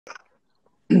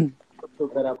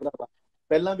ਤੇਰਾ ਭਰਾਵਾ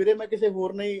ਪਹਿਲਾਂ ਵੀਰੇ ਮੈਂ ਕਿਸੇ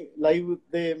ਹੋਰ ਨੇ ਲਾਈਵ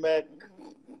ਤੇ ਮੈਂ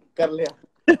ਕਰ ਲਿਆ।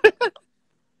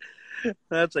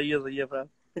 ਸਹੀ ਹੈ ਭਰਾ।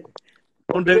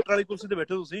 ਹੁਣ ਡਾਇਰੈਕਟਰ ਵਾਲੀ ਕੁਰਸੀ ਤੇ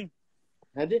ਬੈਠੇ ਤੁਸੀਂ।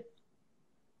 ਹਾਂਜੀ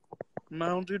ਮੈਂ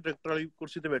ਹੁਣ ਤੁਸੀਂ ਡਾਇਰੈਕਟਰ ਵਾਲੀ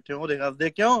ਕੁਰਸੀ ਤੇ ਬੈਠੇ ਹੋ।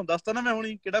 ਦੇਖ ਕਿਉਂ ਦੱਸਤਾ ਨਾ ਮੈਂ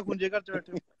ਹੁਣੀ ਕਿਹੜਾ ਖੁੰਝੇ ਘਰ ਚ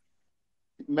ਬੈਠੇ ਹੋ।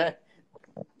 ਮੈਂ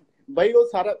ਬਾਈ ਉਹ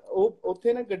ਸਾਰਾ ਉਹ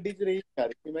ਉੱਥੇ ਨਾ ਗੱਡੀ ਚ ਰਹੀ ਕਰ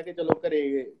ਰਹੀ ਸੀ। ਮੈਂ ਕਿਹਾ ਚਲੋ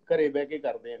ਘਰੇ ਬਹਿ ਕੇ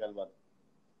ਕਰਦੇ ਆ ਗੱਲਬਾਤ।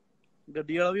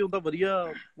 ਗੱਡੀ ਵਾਲਾ ਵੀ ਉਹਦਾ ਵਧੀਆ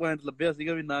ਪੁਆਇੰਟ ਲੱਭਿਆ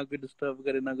ਸੀਗਾ ਵੀ ਨਾ ਕੋਈ ਡਿਸਟਰਬ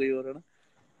ਕਰੇ ਨਾ ਕੋਈ ਹੋਰ ਹਨਾ।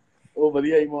 ਉਹ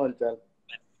ਵਧੀਆ ਹੀ ਮਾਹੌਲ ਚਾਲ।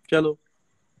 ਚਲੋ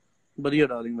ਵਧੀਆ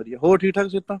ਡਾਰਲਿੰਗ ਵਧੀਆ। ਹੋਰ ਠੀਕ ਠਾਕ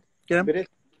ਸਿਹਤਾਂ ਕਿਵੇਂ ਵੀਰੇ?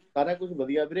 ਸਾਰਾ ਕੁਝ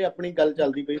ਵਧੀਆ ਵੀਰੇ। ਆਪਣੀ ਗੱਲ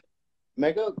ਚੱਲਦੀ ਪਈ।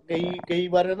 ਮੈਂ ਕਿਹਾ ਕਈ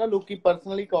ਵਾਰ ਨਾ ਲੋਕੀ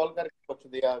ਪਰਸਨਲੀ ਕਾਲ ਕਰਕੇ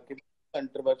ਪੁੱਛਦੇ ਆ ਕਿ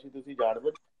ਕੰਟਰੋਵਰਸੀ ਤੁਸੀਂ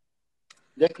ਜਾਣਦੇ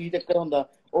ਜਾਂ ਕੀ ਚੱਕਰ ਹੁੰਦਾ।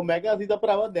 ਉਹ ਮੈਂ ਕਿਹਾ ਅਸੀਂ ਤਾਂ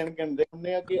ਭਰਾਵਾ ਦਿਨ ਗਿਣਦੇ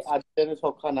ਹੁੰਦੇ ਆ ਕਿ ਅੱਜ ਦਿਨ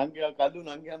ਸੌਖਾ ਲੰਘ ਗਿਆ, ਕੱਲ ਨੂੰ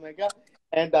ਲੰਘ ਗਿਆ। ਮੈਂ ਕਿਹਾ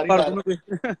ਐਂ ਡਰ ਪਰ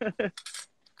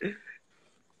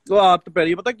ਉਹ ਆਦਤ ਪੈ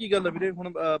ਰਹੀ। ਪਤਾ ਕੀ ਗੱਲ ਹੈ ਵੀਰੇ,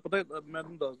 ਹੁਣ ਪਤਾ ਮੈਂ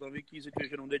ਤੁਹਾਨੂੰ ਦੱਸਦਾ ਵੀ ਕੀ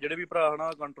ਸਿਚੁਏਸ਼ਨ ਹੁੰਦੀ ਹੈ। ਜਿਹੜੇ ਵੀ ਭਰਾ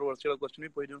ਹਨਾ ਕੰਟਰੋਵਰਸੀਅਲ ਕੁਐਸਚਨ ਵੀ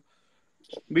ਪੁੱਛਦੇ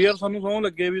ਵੀ ਯਾਰ ਸਾਨੂੰ ਸਹੁੰ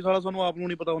ਲੱਗੇ ਵੀ ਸਾਲਾ ਸਾਨੂੰ ਆਪ ਨੂੰ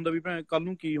ਨਹੀਂ ਪਤਾ ਹੁੰਦਾ ਵੀ ਭੈਣ ਕੱਲ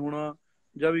ਨੂੰ ਕੀ ਹੋਣਾ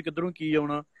ਜਾਂ ਵੀ ਕਿੱਧਰੋਂ ਕੀ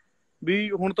ਆਉਣਾ। ਵੀ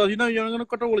ਹੁਣ ਤਾਂ ਅਸੀਂ ਨਾ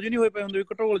ਘਟੋਲ ਜਿਹੇ ਨਹੀਂ ਹੋਏ ਪਏ ਹੁੰਦੇ ਵੀ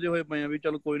ਘਟੋਲ ਜਿਹੇ ਹੋਏ ਪਏ ਆ ਵੀ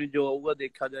ਚੱਲ ਕੋਈ ਨਹੀਂ ਜੋ ਆਊਗਾ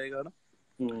ਦੇਖਿਆ ਜਾਏਗਾ ਹਨਾ।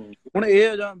 ਹੁਣ ਇਹ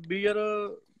ਆ ਜਾਂ ਵੀ ਯਾਰ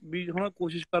ਵੀ ਹੁਣ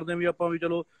ਕੋਸ਼ਿਸ਼ ਕਰਦੇ ਆ ਵੀ ਆਪਾਂ ਵੀ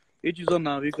ਚਲੋ ਇਹ ਚੀਜ਼ਾਂ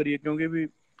ਨਾ ਵੀ ਕਰੀਏ ਕਿਉਂਕਿ ਵੀ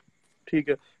ਠੀਕ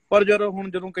ਹੈ। ਪਰ ਯਾਰ ਹੁਣ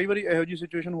ਜਦੋਂ ਕਈ ਵਾਰੀ ਇਹੋ ਜਿਹੀ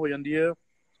ਸਿਚੁਏਸ਼ਨ ਹੋ ਜਾਂਦੀ ਹੈ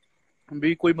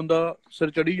ਵੀ ਕੋਈ ਬੰਦਾ ਸਿਰ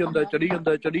ਚੜੀ ਜਾਂਦਾ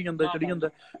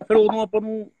ਫਿਰ ਉਦੋਂ ਆਪਾਂ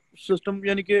ਨੂੰ ਸਿਸਟਮ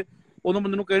ਯਾਨੀ ਕਿ ਉਦੋਂ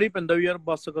ਬੰਦੇ ਨੂੰ ਕਹਿਣਾ ਹੀ ਪੈਂਦਾ ਵੀ ਯਾਰ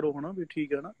ਬੱਸ ਕਰੋ ਹਨਾ ਵੀ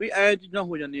ਠੀਕ ਹੈ ਨਾ ਵੀ ਇਹ ਚੀਜ਼ਾਂ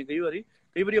ਹੋ ਜਾਂਦੀਆਂ ਕਈ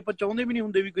ਵਾਰੀ ਆਪਾਂ ਚਾਹੁੰਦੇ ਵੀ ਨਹੀਂ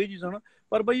ਹੁੰਦੇ ਵੀ ਕਈ ਚੀਜ਼ਾਂ ਹਨਾ।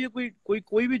 ਪਰ ਬਈ ਇਹ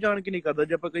ਕੋਈ ਵੀ ਜਾਣ ਕੇ ਨਹੀਂ ਕਰਦਾ।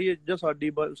 ਜੇ ਆਪਾਂ ਕਹੀਏ ਜਾਂ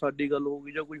ਸਾਡੀ ਗੱਲ ਹੋ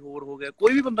ਗਈ ਜਾਂ ਕੋਈ ਹੋਰ ਹੋ ਗਿਆ,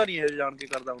 ਕੋਈ ਵੀ ਬੰਦਾ ਨਹੀਂ ਇਹੋ ਜਿਹਾ ਜਾਣ ਕੇ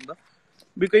ਕਰਦਾ ਹੁੰਦਾ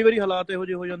ਵੀ ਕਈ ਵਾਰੀ ਹਾਲਾਤ ਇਹੋ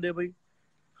ਜਿਹੇ ਹੋ ਜਾਂਦੇ ਆ ਬਈ।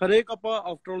 ਹਰੇਕ ਆਪਾਂ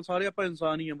ਆਫਟਰ ਆਲ ਸਾਰੇ ਆਪਾਂ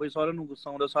ਇਨਸਾਨ ਹੀ ਆ ਬਈ। ਸਾਰਿਆਂ ਨੂੰ ਗੁੱਸਾ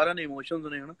ਆਉਂਦਾ, ਸਾਰਿਆਂ ਦੇ ਇਮੋਸ਼ਨਸ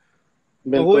ਨੇ ਹਨਾ।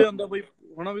 ਹੋ ਜਾਂਦਾ ਬਈ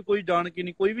ਹਨਾ ਵੀ ਕੋਈ ਜਾਣ ਕੇ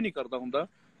ਨਹੀਂ ਕੋਈ ਵੀ ਨਹੀਂ ਕਰਦਾ ਹੁੰਦਾ।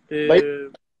 ਤੇ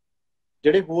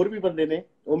ਜਿਹੜੇ ਹੋਰ ਵੀ ਬੰਦੇ ਨੇ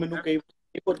ਉਹ ਮੈਨੂੰ ਕਈ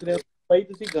ਪੁੱਛਦੇ ਬਾਈ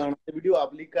ਤੁਸੀਂ ਗਾਣਾ ਤੇ ਵੀਡੀਓ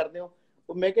ਆਪ ਲੀਕ ਕਰਦੇ ਹੋ।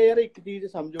 ਉਹ ਮੈਂ ਕਿਹਾ ਯਾਰ ਇੱਕ ਚੀਜ਼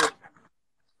ਸਮਝੋ,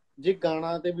 ਜੇ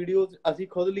ਗਾਣਾ ਤੇ ਵੀਡੀਓ ਅਸੀਂ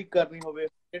ਖੁਦ ਲੀਕ ਕਰਨੀ ਹੋਵੇ,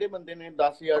 ਜਿਹੜੇ ਬੰਦੇ ਨੇ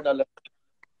 $10,000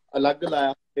 ਅਲੱਗ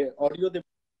ਲਾਇਆ ਤੇ ਆਡੀਓ ਦੇ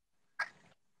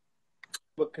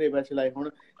ਵੱਖਰੇ ਪੈਸੇ ਲਾਏ ਹੁਣ,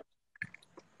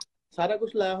 ਸਾਰਾ ਕੁਝ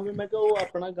ਲਾਇਆ ਹੋਵੇ, ਮੈਂ ਕਿਹਾ ਉਹ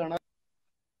ਆਪਣਾ ਗਾਣਾ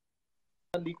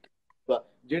ਲੀਕ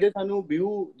ਜਿਹੜੇ ਸਾਨੂੰ ਵਿਊ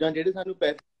ਜਾਂ ਜਿਹੜੇ ਸਾਨੂੰ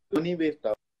ਪੈਸੇ ਨਹੀਂ ਵੇਸਟ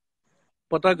ਆ।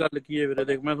 ਪਤਾ ਗੱਲ ਕੀ ਹੈ ਵੀਰੇ,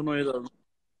 ਦੇਖ ਮੈਂ ਤੁਹਾਨੂੰ ਇਹ ਦੱਸਦਾ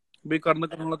ਵੀ ਕਰਨ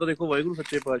ਵਾਲਾ ਤਾਂ ਦੇਖੋ ਵਾਹਿਗੁਰੂ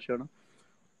ਸੱਚੇ ਪਾਤਸ਼ਾਹ ਨਾ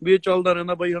ਵੀ ਇਹ ਚੱਲਦਾ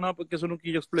ਰਹਿੰਦਾ ਬਈ ਹਨਾ। ਆਪਾਂ ਕਿਸੇ ਨੂੰ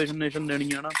ਕੀ ਐਕਸਪਲੇਨੇਸ਼ਨ ਦੇਣੀ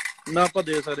ਹੈ ਨਾ ਆਪਾਂ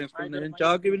ਦੇ ਸਕਦੇ ਐਕਸਪਲੇਨੇਸ਼ਨ,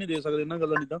 ਚਾਹ ਕੇ ਵੀ ਨਹੀਂ ਦੇ ਸਕਦੇ ਇਹਨਾਂ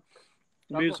ਗੱਲਾਂ ਦੀ ਤਾਂ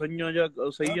ਵੀ ਸਹੀ ਆ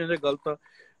ਜਾਂ ਗਲਤ ਆ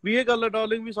ਵੀ ਇਹ ਗੱਲ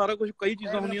ਡਾਰਲਿੰਗ ਵੀ ਸਾਰਾ ਕੁਝ ਕਈ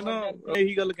ਚੀਜ਼ਾਂ ਹੁੰਦੀਆਂ ਨਾ।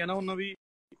 ਇਹੀ ਗੱਲ ਕਹਿਣਾ ਹੁੰਦਾ ਵੀ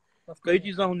ਕਈ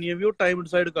ਚੀਜ਼ਾਂ ਹੁੰਦੀਆਂ ਵੀ ਉਹ ਟਾਈਮ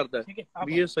ਡਿਸਾਈਡ ਕਰਦਾ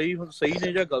ਵੀ ਇਹ ਸਹੀ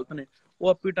ਨੇ ਜਾਂ ਗਲਤ ਨੇ। ਉਹ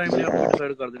ਆਪੇ ਟਾਈਮ ਨੇ ਆਪੇ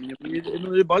ਡਿਸਾਈਡ ਕਰ ਦੇਣੀ ਵੀ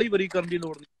ਇਹਨੂੰ ਬਾਹਲੀ ਵਾਰੀ ਕਰਨ ਦੀ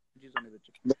ਲੋੜ ਨਹੀਂ ਚੀਜ਼ਾਂ ਦੇ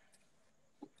ਵਿੱਚ।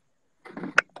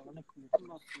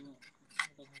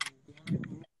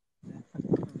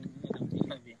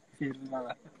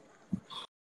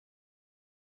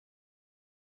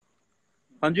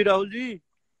 ਹਾਂਜੀ ਰਾਹੁਲ ਜੀ,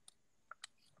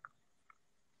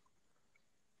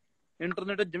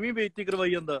 ਇੰਟਰਨੈਟ ਜਮੀ ਬੇਇੱਜ਼ਤੀ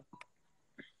ਕਰਵਾਈ ਜਾਂਦਾ।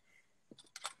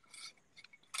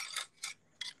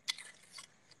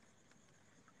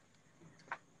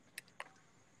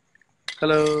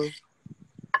 ਹੈਲੋ,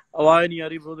 ਆਵਾਜ਼ ਨਹੀਂ ਆ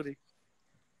ਰਹੀ ਬ్రో ਤੇਰੀ।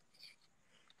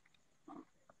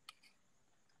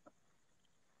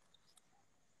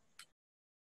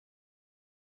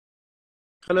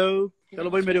 ਹੈਲੋ ਚਲੋ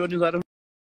ਬਾਈ ਮੇਰੇ ਵੱਲੋਂ ਸਾਰੇ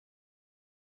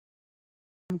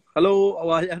ਹੈਲੋ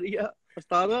ਆਵਾਜ਼ ਆ ਰਹੀ ਆ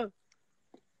ਉਸਤਾਦ?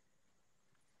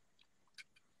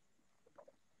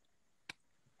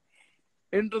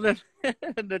 ਇੰਟਰਨੈਟ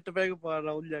ਨੈਟ ਪੈਕ ਪਾ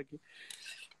ਰਾਹੁਲ ਜਾ ਕੇ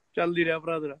ਚੱਲ ਨਹੀਂ ਰਿਹਾ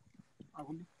ਭਰਾ ਤੇਰਾ।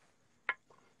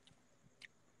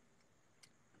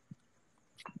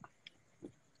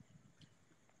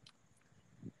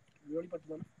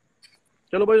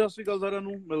 ਚਲੋ ਬਾਈ ਸਤਿ ਸ਼੍ਰੀ ਅਕਾਲ ਸਾਰਿਆਂ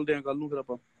ਨੂੰ, ਮਿਲਦੇ ਆ ਕੱਲ ਨੂੰ ਫਿਰ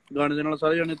ਆਪਾਂ ਗਾਣੇ ਦੇ ਨਾਲ।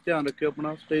 ਸਾਰੇ ਜਾਣੇ ਧਿਆਨ ਰੱਖਿਓ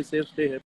ਆਪਣਾ, ਸਟੇ ਸੇਫ ਸਟੇ ਹੈਪੀ।